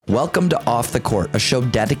Welcome to Off the Court, a show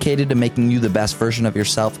dedicated to making you the best version of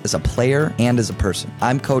yourself as a player and as a person.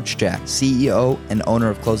 I'm Coach Jack, CEO and owner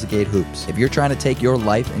of Close the Gate Hoops. If you're trying to take your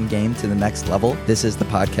life and game to the next level, this is the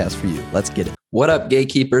podcast for you. Let's get it. What up,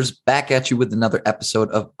 gatekeepers? Back at you with another episode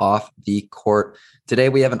of Off the Court. Today,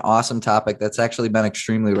 we have an awesome topic that's actually been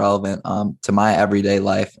extremely relevant to my everyday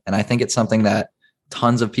life. And I think it's something that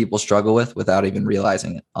tons of people struggle with without even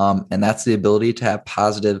realizing it. And that's the ability to have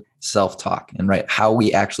positive self-talk and how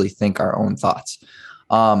we actually think our own thoughts.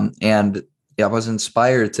 And I was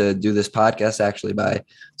inspired to do this podcast actually by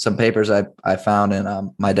some papers I found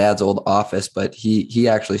in my dad's old office, but he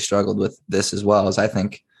actually struggled with this as well, as I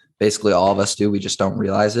think basically all of us do. We just don't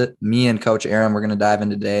realize it. Me and Coach Aaron, we're going to dive in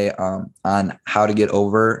today on how to get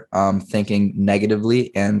over thinking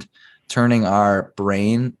negatively and turning our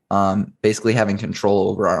brain, basically having control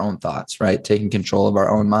over our own thoughts, right? Taking control of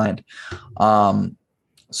our own mind.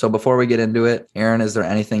 So before we get into it, Aaron, is there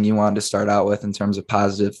anything you wanted to start out with in terms of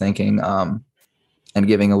positive thinking and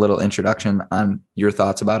giving a little introduction on your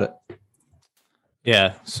thoughts about it?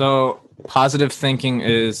 Yeah. So positive thinking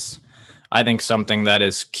is, I think, something that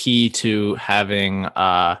is key to having,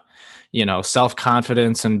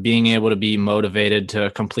 self-confidence and being able to be motivated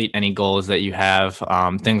to complete any goals that you have,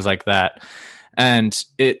 things like that. And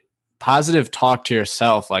positive talk to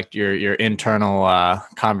yourself, like your internal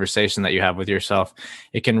conversation that you have with yourself,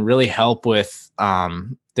 it can really help with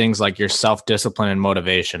things like your self-discipline and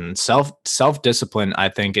motivation. Self-discipline, I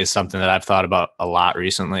think, is something that I've thought about a lot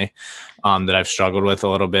recently, that I've struggled with a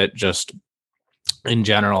little bit just in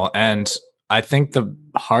general. And I think the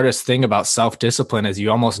hardest thing about self-discipline is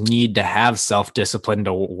you almost need to have self-discipline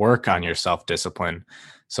to work on your self-discipline.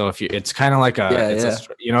 So it's kind of like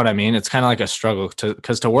you know what I mean? It's kind of like a struggle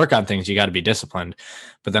because to work on things, you got to be disciplined,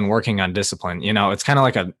 but then working on discipline, it's kind of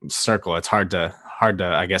like a circle. It's hard to,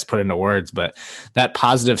 I guess, put into words, but that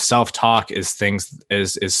positive self-talk is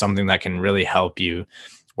something that can really help you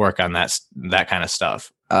work on that kind of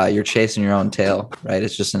stuff. You're chasing your own tail, right?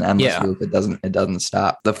 It's just an endless loop. It doesn't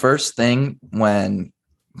stop. The first thing when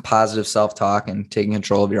positive self-talk and taking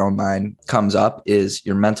control of your own mind comes up is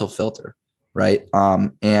your mental filter, right?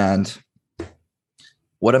 And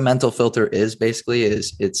what a mental filter is basically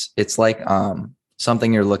is it's like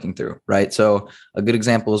something you're looking through, right? So a good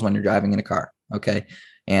example is when you're driving in a car, okay?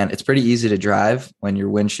 And it's pretty easy to drive when your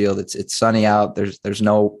windshield, it's sunny out. There's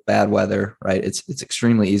no bad weather, right? It's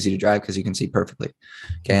extremely easy to drive because you can see perfectly.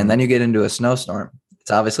 Okay. And then you get into a snowstorm.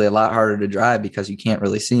 It's obviously a lot harder to drive because you can't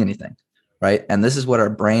really see anything, right? And this is what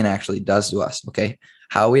our brain actually does to us. Okay.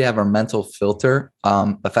 How we have our mental filter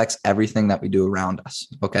affects everything that we do around us.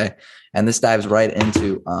 Okay. And this dives right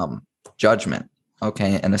into judgment.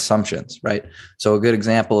 Okay. And assumptions, right? So a good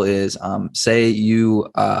example is say you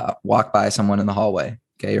walk by someone in the hallway.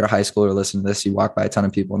 Okay, you're a high schooler, listen to this. You walk by a ton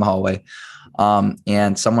of people in the hallway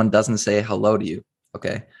and someone doesn't say hello to you.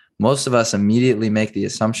 Okay, most of us immediately make the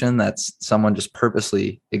assumption that someone just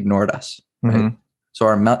purposely ignored us. Right? Mm-hmm. So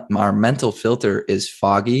our mental filter is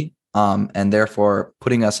foggy and therefore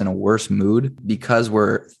putting us in a worse mood because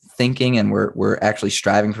we're thinking and we're actually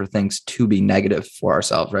striving for things to be negative for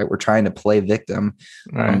ourselves, right? We're trying to play victim,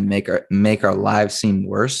 right? Make our lives seem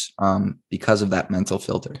worse because of that mental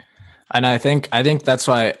filter. And I think that's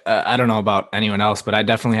why I don't know about anyone else, but I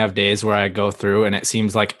definitely have days where I go through and it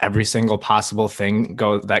seems like every single possible thing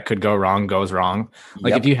that could go wrong goes wrong.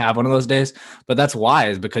 Like if you have one of those days, but that's why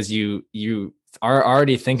is because you are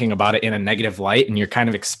already thinking about it in a negative light and you're kind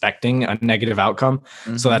of expecting a negative outcome.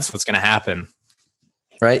 Mm-hmm. So that's what's going to happen.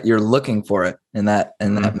 Right. You're looking for it in that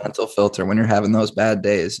mental filter. When you're having those bad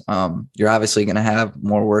days, you're obviously going to have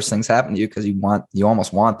more worse things happen to you because you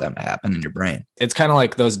almost want them to happen in your brain. It's kind of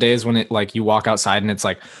like those days when you walk outside and it's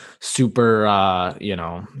like super,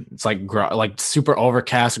 it's like super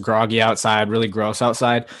overcast, groggy outside, really gross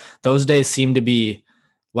outside. Those days seem to be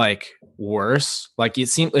like worse. Like it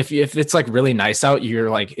seems if it's like really nice out,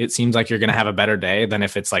 it seems like you're going to have a better day than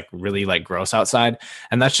if it's like really like gross outside.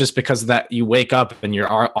 And that's just because that you wake up and you're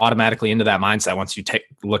automatically into that mindset once you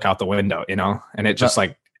look out the window, and it just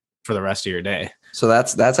like for the rest of your day. So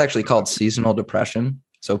that's actually called seasonal depression.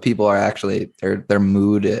 So people are actually their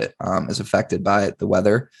mood is affected by the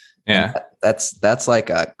weather. Yeah. And that's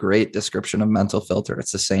like a great description of mental filter.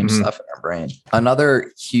 It's the same stuff in our brain.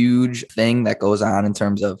 Another huge thing that goes on in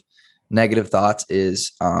terms of negative thoughts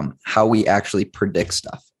is how we actually predict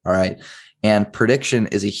stuff. All right. And prediction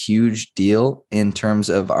is a huge deal in terms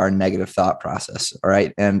of our negative thought process. All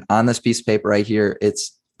right. And on this piece of paper right here,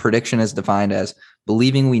 prediction is defined as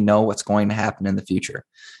believing we know what's going to happen in the future.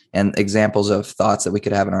 And examples of thoughts that we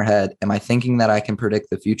could have in our head. Am I thinking that I can predict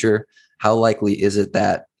the future? How likely is it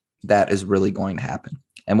that is really going to happen?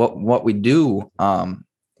 And what we do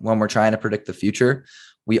when we're trying to predict the future,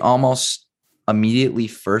 we almost immediately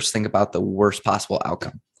first think about the worst possible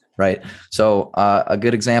outcome, right? So a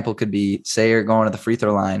good example could be, say you're going to the free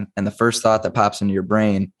throw line and the first thought that pops into your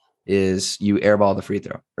brain is you airball the free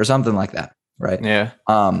throw or something like that, right? Yeah.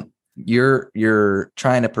 You're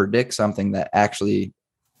trying to predict something that actually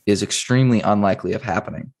is extremely unlikely of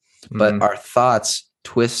happening, but our thoughts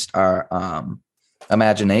twist our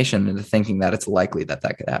imagination into thinking that it's likely that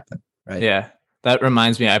could happen, right? Yeah. That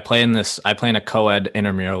reminds me, I play in a co-ed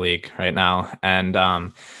intramural league right now. And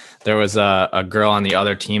there was a girl on the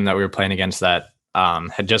other team that we were playing against that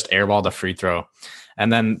had just airballed a free throw.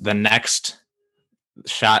 And then the next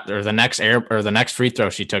shot or the next free throw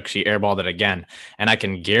she took, she airballed it again. And I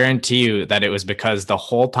can guarantee you that it was because the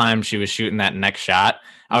whole time she was shooting that next shot,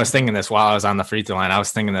 I was thinking this while I was on the free throw line. I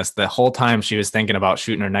was thinking this the whole time she was thinking about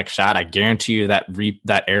shooting her next shot. I guarantee you that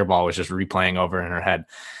that airball was just replaying over in her head.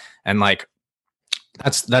 And like,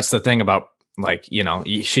 that's the thing about, like, you know,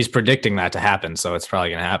 she's predicting that to happen, so it's probably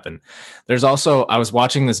going to happen. There's also, I was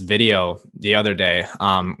watching this video the other day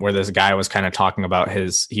where this guy was kind of talking about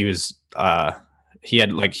he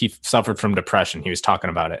suffered from depression. He was talking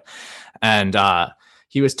about it. And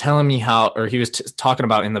he was telling me he was talking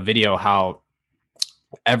about in the video how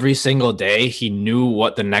every single day he knew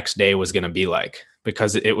what the next day was going to be like,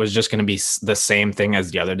 because it was just going to be the same thing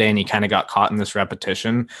as the other day. And he kind of got caught in this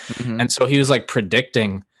repetition. And so he was like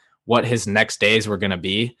predicting what his next days were going to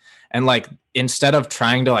be. And like, instead of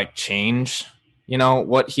trying to like change, you know,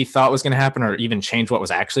 what he thought was going to happen or even change what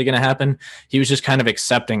was actually going to happen, he was just kind of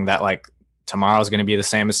accepting that like tomorrow is going to be the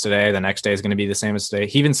same as today. The next day is going to be the same as today.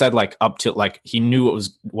 He even said like up to like, he knew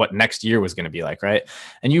what next year was going to be like. Right.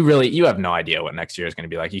 And you have no idea what next year is going to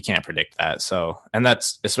be like. You can't predict that. So, and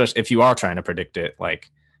that's, especially if you are trying to predict it,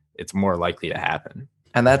 like it's more likely to happen.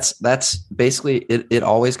 And that's basically it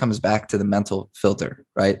always comes back to the mental filter,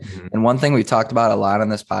 right? And one thing we talked about a lot on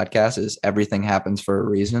this podcast is everything happens for a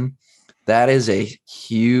reason. That is a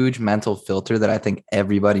huge mental filter that I think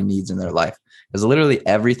everybody needs in their life. Because literally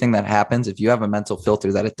everything that happens, if you have a mental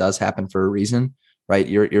filter that it does happen for a reason, right?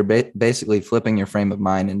 You're basically flipping your frame of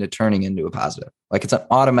mind into turning into a positive. Like it's an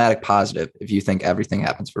automatic positive if you think everything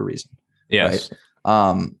happens for a reason. Yes.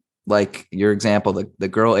 Right? Like your example, the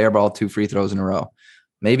girl airballed 2 free throws in a row.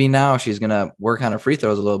 Maybe now she's going to work on her free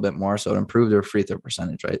throws a little bit more, so it improves her free throw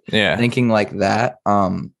percentage, right? Yeah. Thinking like that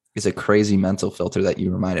is a crazy mental filter that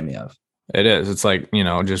you reminded me of. It is. It's like, you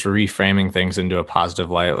know, just reframing things into a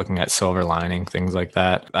positive light, looking at silver lining, things like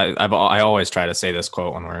that. I always try to say this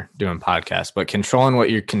quote when we're doing podcasts, but controlling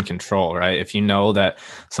what you can control, right? If you know that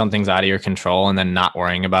something's out of your control and then not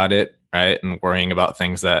worrying about it, right? And worrying about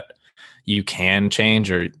things that you can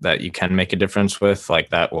change or that you can make a difference with,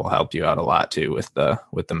 like that will help you out a lot too with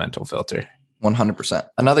the mental filter. 100%.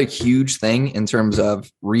 Another huge thing in terms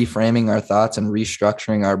of reframing our thoughts and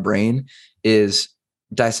restructuring our brain is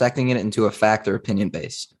dissecting it into a fact or opinion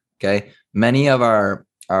base. Okay. Many of our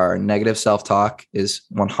negative self-talk is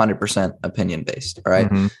 100% opinion based. All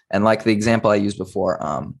right. And like the example I used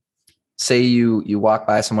before, say you walk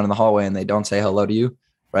by someone in the hallway and they don't say hello to you,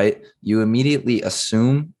 right? You immediately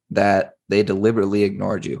assume that they deliberately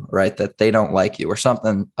ignored you, right? That they don't like you or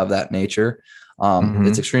something of that nature.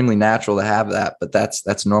 It's extremely natural to have that, but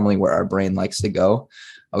that's normally where our brain likes to go.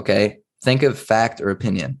 Okay. Think of fact or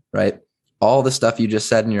opinion, right? All the stuff you just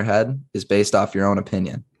said in your head is based off your own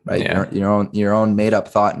opinion, right? Yeah. Your own made up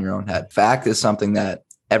thought in your own head. Fact is something that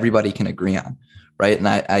everybody can agree on, right? And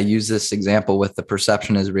I use this example with the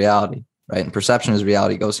perception is reality, right? And perception is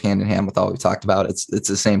reality goes hand in hand with all we talked about. It's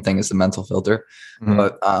the same thing as the mental filter.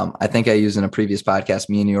 But I think I used in a previous podcast,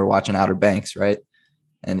 me and you were watching Outer Banks, right?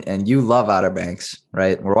 And you love Outer Banks,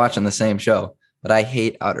 right? We're watching the same show, but I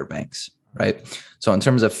hate Outer Banks, right? So in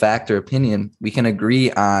terms of fact or opinion, we can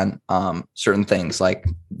agree on certain things, like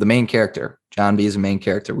the main character. John B is a main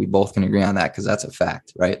character. We both can agree on that because that's a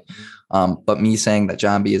fact, right? But me saying that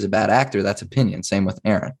John B is a bad actor, that's opinion. Same with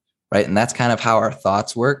Aaron, right? And that's kind of how our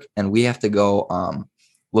thoughts work. And we have to go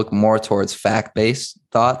look more towards fact-based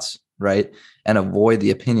thoughts, right? And avoid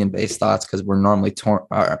the opinion-based thoughts because we're normally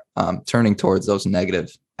turning towards those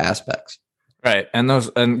negative aspects. Right. And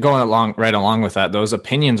going along with that, those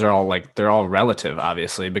opinions are all like, they're all relative,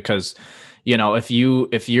 obviously, because, you know, if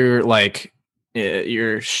you're like,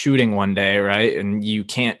 you're shooting one day, right, and you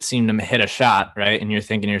can't seem to hit a shot, right, and you're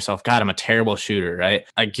thinking to yourself, God, I'm a terrible shooter, right?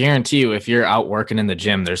 I guarantee you, if you're out working in the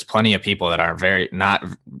gym, there's plenty of people that are very not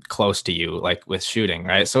close to you, like with shooting,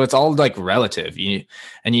 right? So it's all like relative. You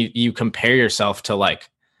compare yourself to like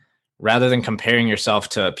rather than comparing yourself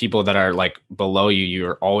to people that are like below you,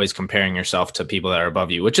 you're always comparing yourself to people that are above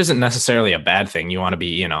you, which isn't necessarily a bad thing. You want to be,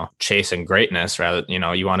 you know, chasing greatness rather, you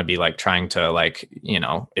know, you want to be like trying to like, you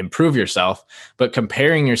know, improve yourself, but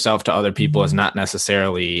comparing yourself to other people is not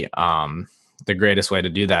necessarily the greatest way to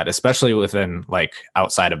do that, especially within like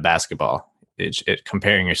outside of basketball. It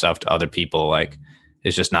comparing yourself to other people like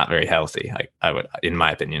is just not very healthy. I would, in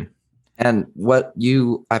my opinion. And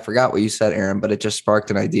I forgot what you said, Aaron, but it just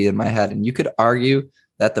sparked an idea in my head. And you could argue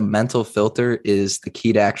that the mental filter is the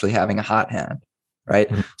key to actually having a hot hand, right?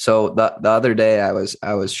 Mm-hmm. So the other day I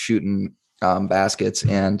was shooting baskets,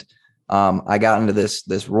 and I got into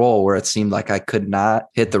this role where it seemed like I could not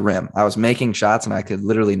hit the rim. I was making shots and I could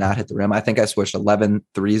literally not hit the rim. I think I switched 11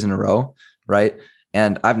 threes in a row, right?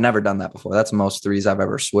 And I've never done that before. That's the most threes I've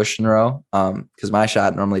ever swished in a row, because my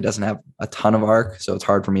shot normally doesn't have a ton of arc, so it's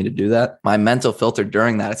hard for me to do that. My mental filter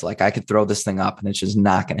during that, it's like I could throw this thing up and it's just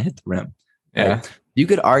not going to hit the rim. Yeah. Right? You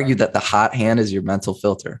could argue that the hot hand is your mental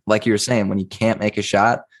filter. Like you were saying, when you can't make a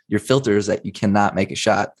shot, your filter is that you cannot make a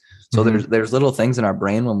shot. So there's little things in our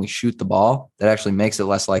brain when we shoot the ball that actually makes it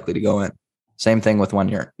less likely to go in. Same thing with when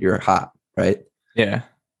you're hot, right? Yeah.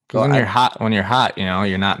 When you're hot, you know,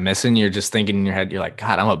 you're not missing. You're just thinking in your head, you're like,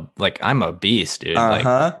 God, I'm a beast, dude.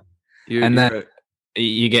 Then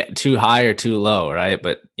you get too high or too low, right?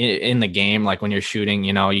 But in the game, like when you're shooting,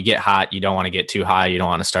 you know, you get hot, you don't want to get too high. You don't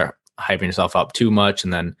want to start hyping yourself up too much.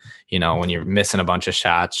 And then, you know, when you're missing a bunch of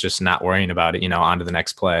shots, just not worrying about it, you know, on to the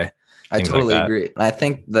next play. I totally agree. And I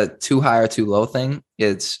think the too high or too low thing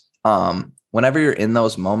is whenever you're in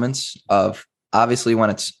those moments of, obviously when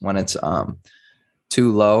it's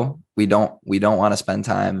too low, we don't want to spend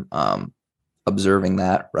time observing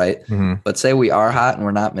that, right? Mm-hmm. But say we are hot and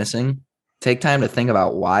we're not missing, take time to think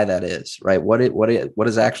about why that is, right? What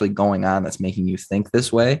is actually going on that's making you think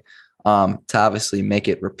this way, to obviously make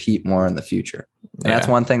it repeat more in the future. And that's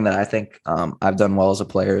one thing that I think I've done well as a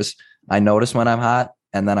player is I notice when I'm hot,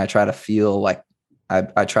 and then I try to feel like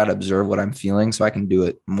I try to observe what I'm feeling so I can do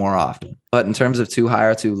it more often. But in terms of too high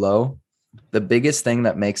or too low, the biggest thing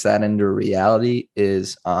that makes that into reality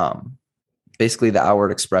is basically the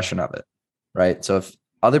outward expression of it, right? So if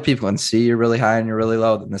other people can see you're really high and you're really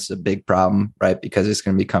low, then this is a big problem, right? Because it's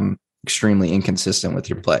going to become extremely inconsistent with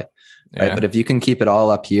your play, right? Yeah. But if you can keep it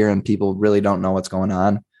all up here and people really don't know what's going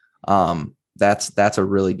on, that's a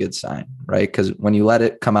really good sign, right? Because when you let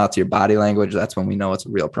it come out to your body language, that's when we know it's a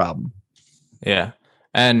real problem. Yeah.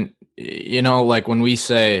 And, you know, like when we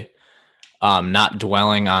say not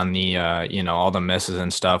dwelling on the, you know, all the misses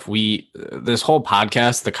and stuff, this whole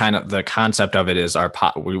podcast, the concept of it is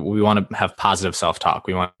we want to have positive self-talk.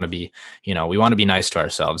 We want to be, you know, we want to be nice to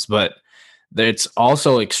ourselves, but it's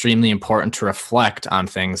also extremely important to reflect on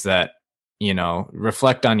things that, you know,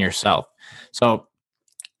 reflect on yourself. So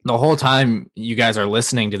the whole time you guys are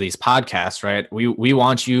listening to these podcasts, right? We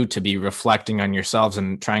want you to be reflecting on yourselves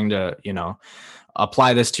and trying to, you know,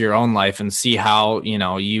 apply this to your own life and see how, you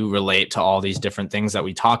know, you relate to all these different things that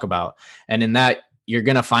we talk about. And in that, you're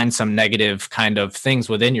going to find some negative kind of things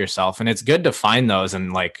within yourself. And it's good to find those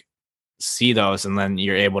and like see those, and then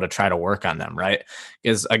you're able to try to work on them, right?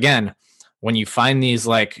 Because again, when you find these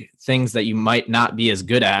like things that you might not be as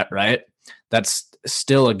good at, right? That's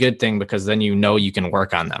still a good thing, because then you know you can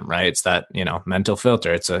work on them, right? It's that, you know, mental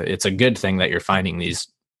filter. It's a good thing that you're finding these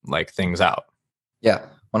like things out. Yeah,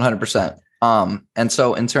 100%. And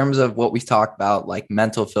so in terms of what we've talked about, like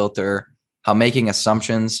mental filter, how making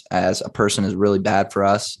assumptions as a person is really bad for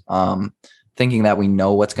us, thinking that we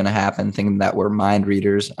know what's going to happen, thinking that we're mind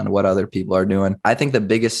readers on what other people are doing. I think the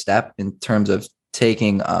biggest step in terms of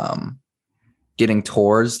getting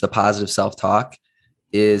towards the positive self-talk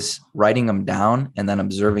is writing them down and then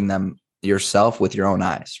observing them yourself with your own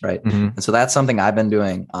eyes, right? Mm-hmm. And so that's something I've been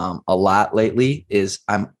doing a lot lately, is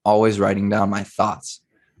I'm always writing down my thoughts.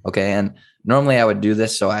 Okay. And normally I would do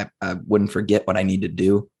this so I wouldn't forget what I need to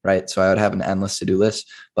do, right? So I would have an endless to-do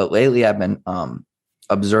list. But lately I've been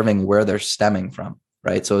observing where they're stemming from,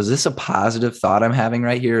 right? So is this a positive thought I'm having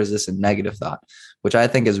right here? Or is this a negative thought? Which I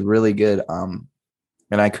think is really good. And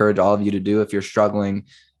I encourage all of you to do if you're struggling,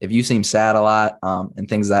 if you seem sad a lot and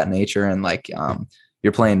things of that nature, and like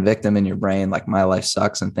you're playing victim in your brain, like my life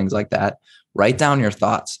sucks and things like that, write down your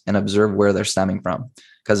thoughts and observe where they're stemming from.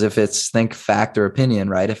 Because if it's think, fact, or opinion,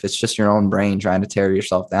 right? If it's just your own brain trying to tear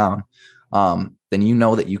yourself down, then you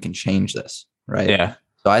know that you can change this, right? Yeah.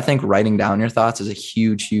 So I think writing down your thoughts is a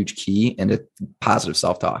huge, huge key into positive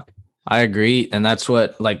self-talk. I agree. And that's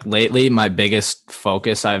what, like lately, my biggest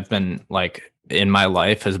focus I've been like in my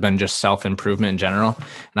life has been just self-improvement in general.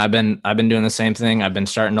 And I've been doing the same thing. I've been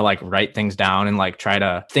starting to like write things down and like try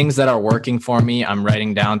to things that are working for me. I'm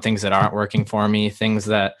writing down things that aren't working for me, things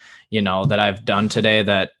that, that I've done today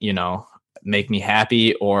that, make me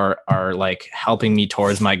happy or are like helping me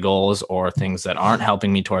towards my goals, or things that aren't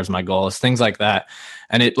helping me towards my goals, things like that.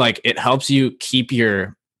 And it helps you keep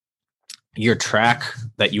your track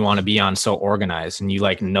that you want to be on so organized, and you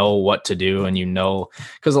like know what to do, and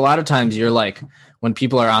because a lot of times you're like, when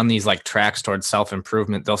people are on these like tracks towards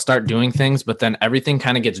self-improvement, they'll start doing things, but then everything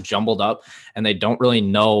kind of gets jumbled up and they don't really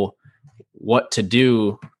know what to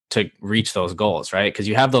do to reach those goals, right? Because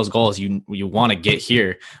you have those goals, you want to get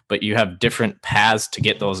here, but you have different paths to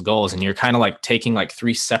get those goals, and you're kind of like taking like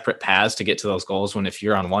 3 separate paths to get to those goals, when if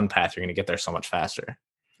you're on one path, you're going to get there so much faster.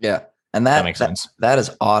 Yeah. And that makes sense. That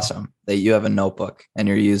is awesome that you have a notebook and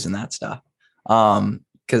you're using that stuff.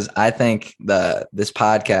 Because I think this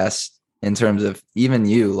podcast, in terms of even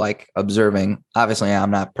you like observing, obviously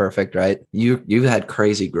I'm not perfect, right? You've had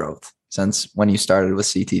crazy growth since when you started with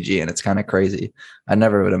CTG, and it's kind of crazy. I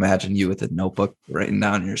never would imagine you with a notebook writing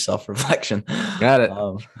down your self-reflection. Got it.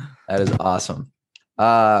 That is awesome.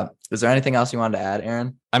 Is there anything else you wanted to add,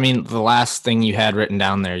 Aaron? I mean, the last thing you had written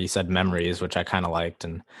down there, you said memories, which I kind of liked,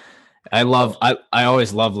 and I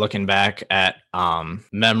always love looking back at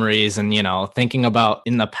memories, and thinking about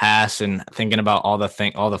in the past, and thinking about all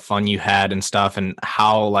the fun you had and stuff, and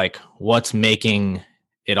how like what's making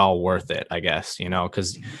it all worth it, I guess,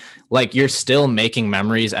 because like you're still making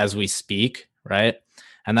memories as we speak, right?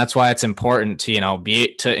 And that's why it's important to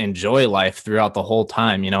be to enjoy life throughout the whole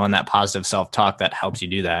time, and that positive self-talk that helps you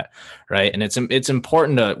do that, right? And it's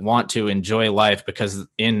important to want to enjoy life, because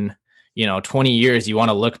in 20 years, you want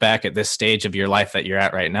to look back at this stage of your life that you're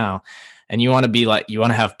at right now, and you want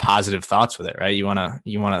to have positive thoughts with it, right? You want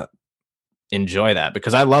to enjoy that,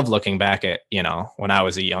 because I love looking back at, when I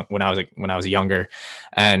was younger,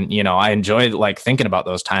 and, I enjoyed like thinking about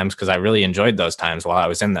those times, because I really enjoyed those times while I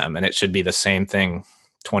was in them. And it should be the same thing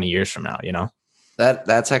 20 years from now,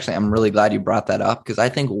 That's actually, I'm really glad you brought that up, because I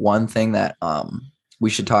think one thing that we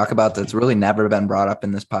should talk about that's really never been brought up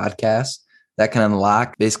in this podcast that can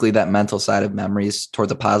unlock basically that mental side of memories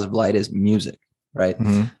towards a positive light is music, right?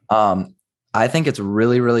 Mm-hmm. I think it's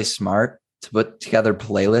really, really smart to put together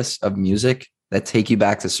playlists of music that take you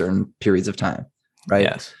back to certain periods of time, right?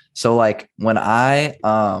 Yes. So like when I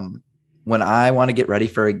want to get ready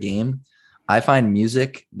for a game, I find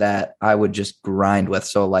music that I would just grind with.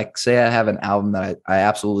 So like, say I have an album that I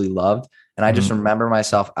absolutely loved, and I just remember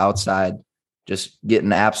myself outside just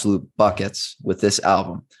getting absolute buckets with this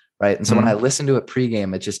album. Right. And so when I listen to it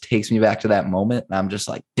pregame, it just takes me back to that moment. And I'm just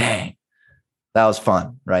like, dang, that was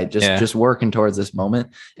fun. Right. Just working towards this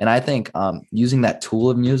moment. And I think using that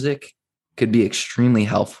tool of music could be extremely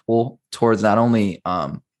helpful towards not only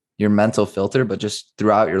your mental filter, but just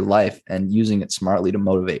throughout your life, and using it smartly to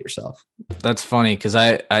motivate yourself. That's funny, because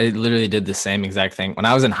I literally did the same exact thing. When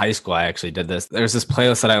I was in high school, I actually did this. There's this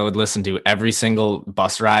playlist that I would listen to every single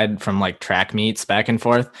bus ride from like track meets back and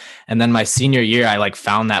forth. And then my senior year, I like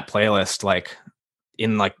found that playlist like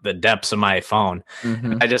in like the depths of my phone.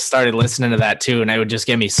 Mm-hmm. I just started listening to that too. And it would just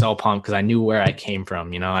get me so pumped, because I knew where I came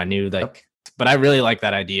from. I knew like, but I really like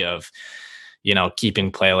that idea of,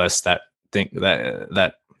 keeping playlists that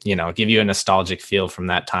give you a nostalgic feel from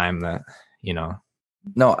that time that,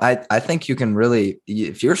 No, I think you can really,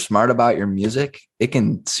 if you're smart about your music, it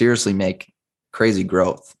can seriously make crazy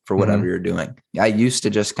growth for whatever you're doing. I used to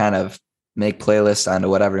just kind of make playlists onto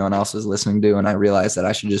what everyone else is listening to. And I realized that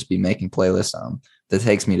I should just be making playlists that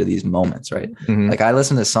takes me to these moments, right? Mm-hmm. Like I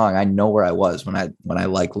listen to a song, I know where I was when I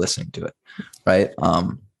like listening to it. Right.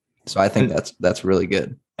 So I think that's really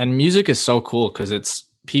good. And music is so cool, because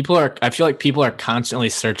I feel like people are constantly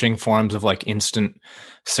searching forms of like instant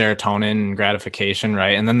serotonin and gratification,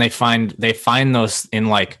 right? And then they find those in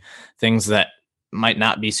like things that might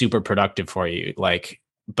not be super productive for you. Like,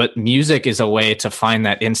 but music is a way to find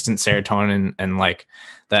that instant serotonin and like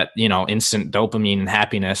that, instant dopamine and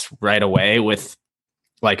happiness right away with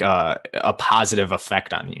like a positive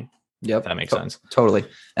effect on you. Yep. If that makes sense. Totally.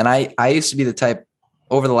 And I used to be the type,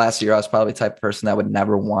 over the last year, I was probably the type of person that would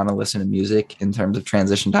never want to listen to music in terms of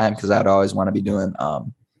transition time, because I'd always want to be doing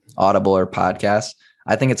Audible or podcasts.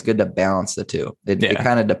 I think it's good to balance the two. It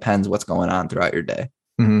kind of depends what's going on throughout your day.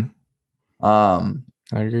 Mm-hmm.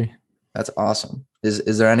 I agree. That's awesome.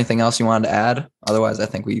 Is there anything else you wanted to add? Otherwise, I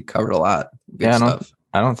think we covered a lot. I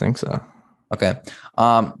don't think so. Okay.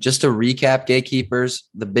 Just to recap, gatekeepers,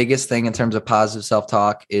 the biggest thing in terms of positive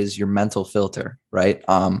self-talk is your mental filter, right?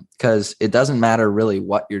 Because it doesn't matter really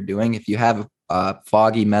what you're doing. If you have a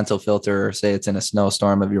foggy mental filter, or say it's in a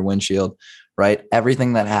snowstorm of your windshield, right?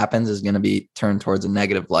 Everything that happens is going to be turned towards a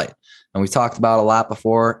negative light. And we've talked about a lot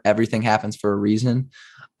before, everything happens for a reason.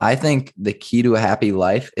 I think the key to a happy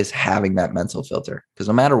life is having that mental filter, because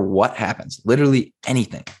no matter what happens, literally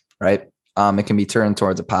anything, right? It can be turned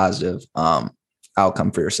towards a positive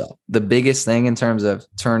outcome for yourself. The biggest thing in terms of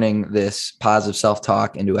turning this positive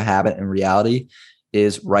self-talk into a habit and reality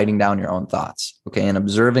is writing down your own thoughts, okay, and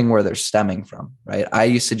observing where they're stemming from, right? I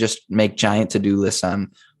used to just make giant to-do lists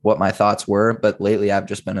on what my thoughts were, but lately I've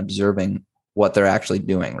just been observing what they're actually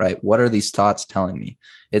doing, right? What are these thoughts telling me?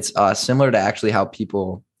 It's similar to actually how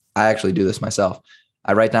I actually do this myself.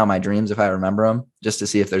 I write down my dreams if I remember them, just to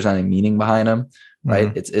see if there's any meaning behind them, right?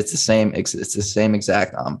 Mm-hmm. It's the same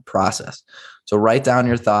exact process. So write down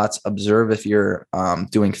your thoughts, observe if you're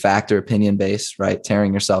doing fact or opinion based, right?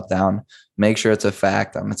 Tearing yourself down. Make sure it's a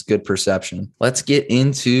fact. It's good perception. Let's get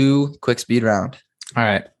into quick speed round. All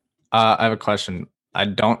right. I have a question. I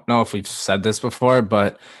don't know if we've said this before,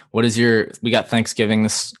 but we got Thanksgiving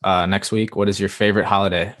this next week. What is your favorite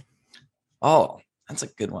holiday? Oh, that's a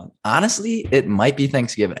good one. Honestly, it might be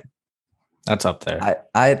Thanksgiving. That's up there.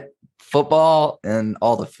 I football and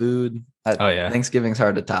all the food. Yeah. Thanksgiving's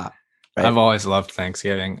hard to top. Right? I've always loved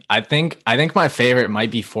Thanksgiving. I think my favorite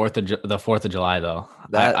might be the 4th of July though.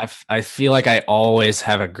 I feel like I always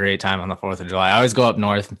have a great time on the 4th of July. I always go up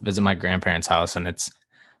north, visit my grandparents' house, and I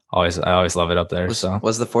always love it up there. Was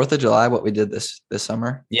the 4th of July what we did this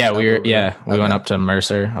summer? Yeah, we went up to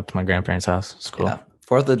Mercer, up to my grandparents' house. It's cool. Yeah.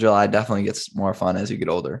 4th of July definitely gets more fun as you get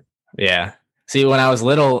older. Yeah. See, when I was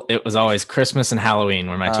little, it was always Christmas and Halloween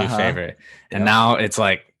were my two favorite. And now it's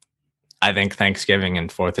like, I think Thanksgiving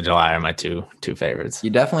and 4th of July are my two favorites. You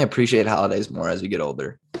definitely appreciate holidays more as you get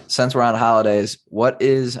older. Since we're on holidays, what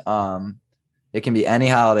is it can be any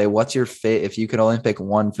holiday. What's your if you could only pick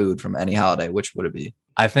one food from any holiday, which would it be?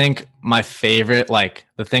 I think my favorite, like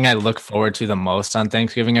the thing I look forward to the most on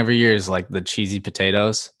Thanksgiving every year is like the cheesy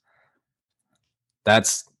potatoes.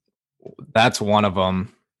 That's one of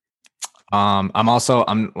them.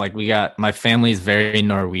 My family's very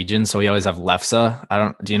Norwegian, so we always have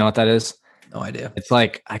lefse. Do you know what that is? No idea. It's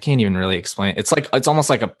like, I can't even really explain. It's almost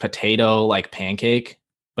like a potato, like pancake,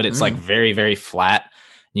 but it's like very, very flat.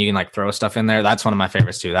 You can like throw stuff in there. That's one of my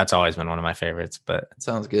favorites too. That's always been one of my favorites, but it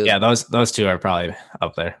sounds good. Yeah. Those two are probably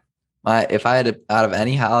up there. If I had to, out of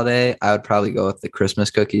any holiday, I would probably go with the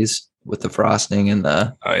Christmas cookies with the frosting and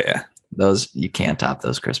those, you can't top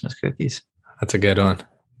those Christmas cookies. That's a good one.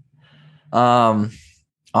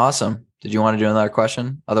 Awesome. Did you want to do another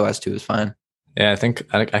question? Otherwise, 2 is fine. Yeah, I think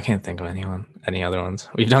I can't think of any other ones.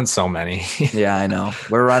 We've done so many. Yeah, I know.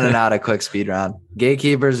 We're running out of quick speed round.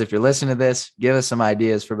 Gatekeepers, if you're listening to this, give us some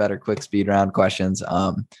ideas for better quick speed round questions.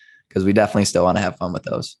 Because we definitely still want to have fun with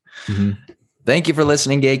those. Mm-hmm. Thank you for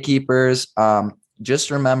listening, Gatekeepers.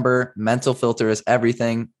 Just remember, mental filter is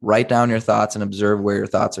everything. Write down your thoughts and observe where your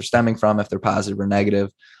thoughts are stemming from, if they're positive or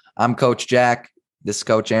negative. I'm Coach Jack. This is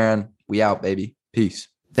Coach Aaron. We out, baby. Peace.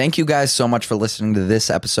 Thank you guys so much for listening to this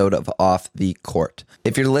episode of Off the Court.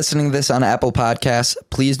 If you're listening to this on Apple Podcasts,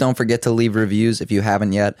 please don't forget to leave reviews if you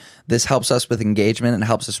haven't yet. This helps us with engagement and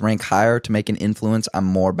helps us rank higher to make an influence on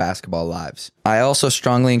more basketball lives. I also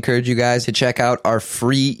strongly encourage you guys to check out our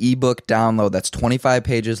free ebook download that's 25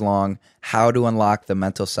 pages long, How to Unlock the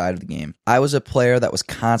Mental Side of the Game. I was a player that was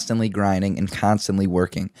constantly grinding and constantly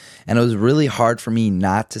working, and it was really hard for me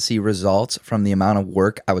not to see results from the amount of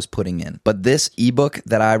work I was putting in. But this ebook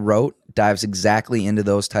that I wrote dives exactly into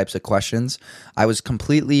those types of questions. I was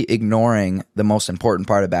completely ignoring the most important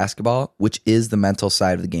part of basketball, which is the mental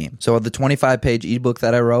side of the game. So the 25-page ebook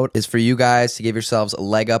that I wrote is for you guys to give yourselves a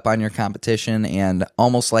leg up on your competition and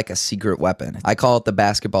almost like a secret weapon. I call it the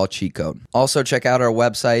basketball cheat code. Also, check out our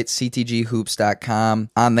website, ctghoops.com.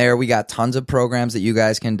 On there, we got tons of programs that you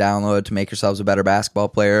guys can download to make yourselves a better basketball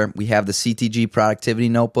player. We have the CTG Productivity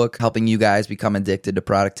Notebook, helping you guys become addicted to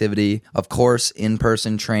productivity. Of course,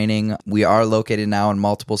 in-person training. We are located now in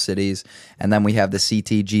multiple cities. And then we have the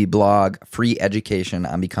CTG blog, free education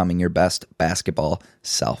on becoming your best basketball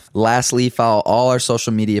self. Lastly, follow all our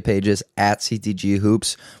social media pages at CTG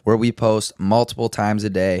Hoops, where we post multiple times a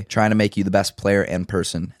day, trying to make you the best player and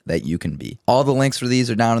person that you can be. All the links for these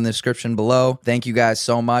are down in the description below. Thank you guys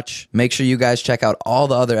so much. Make sure you guys check out all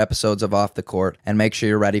the other episodes of Off the Court and make sure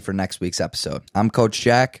you're ready for next week's episode. I'm Coach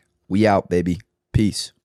Jack. We out, baby. Peace.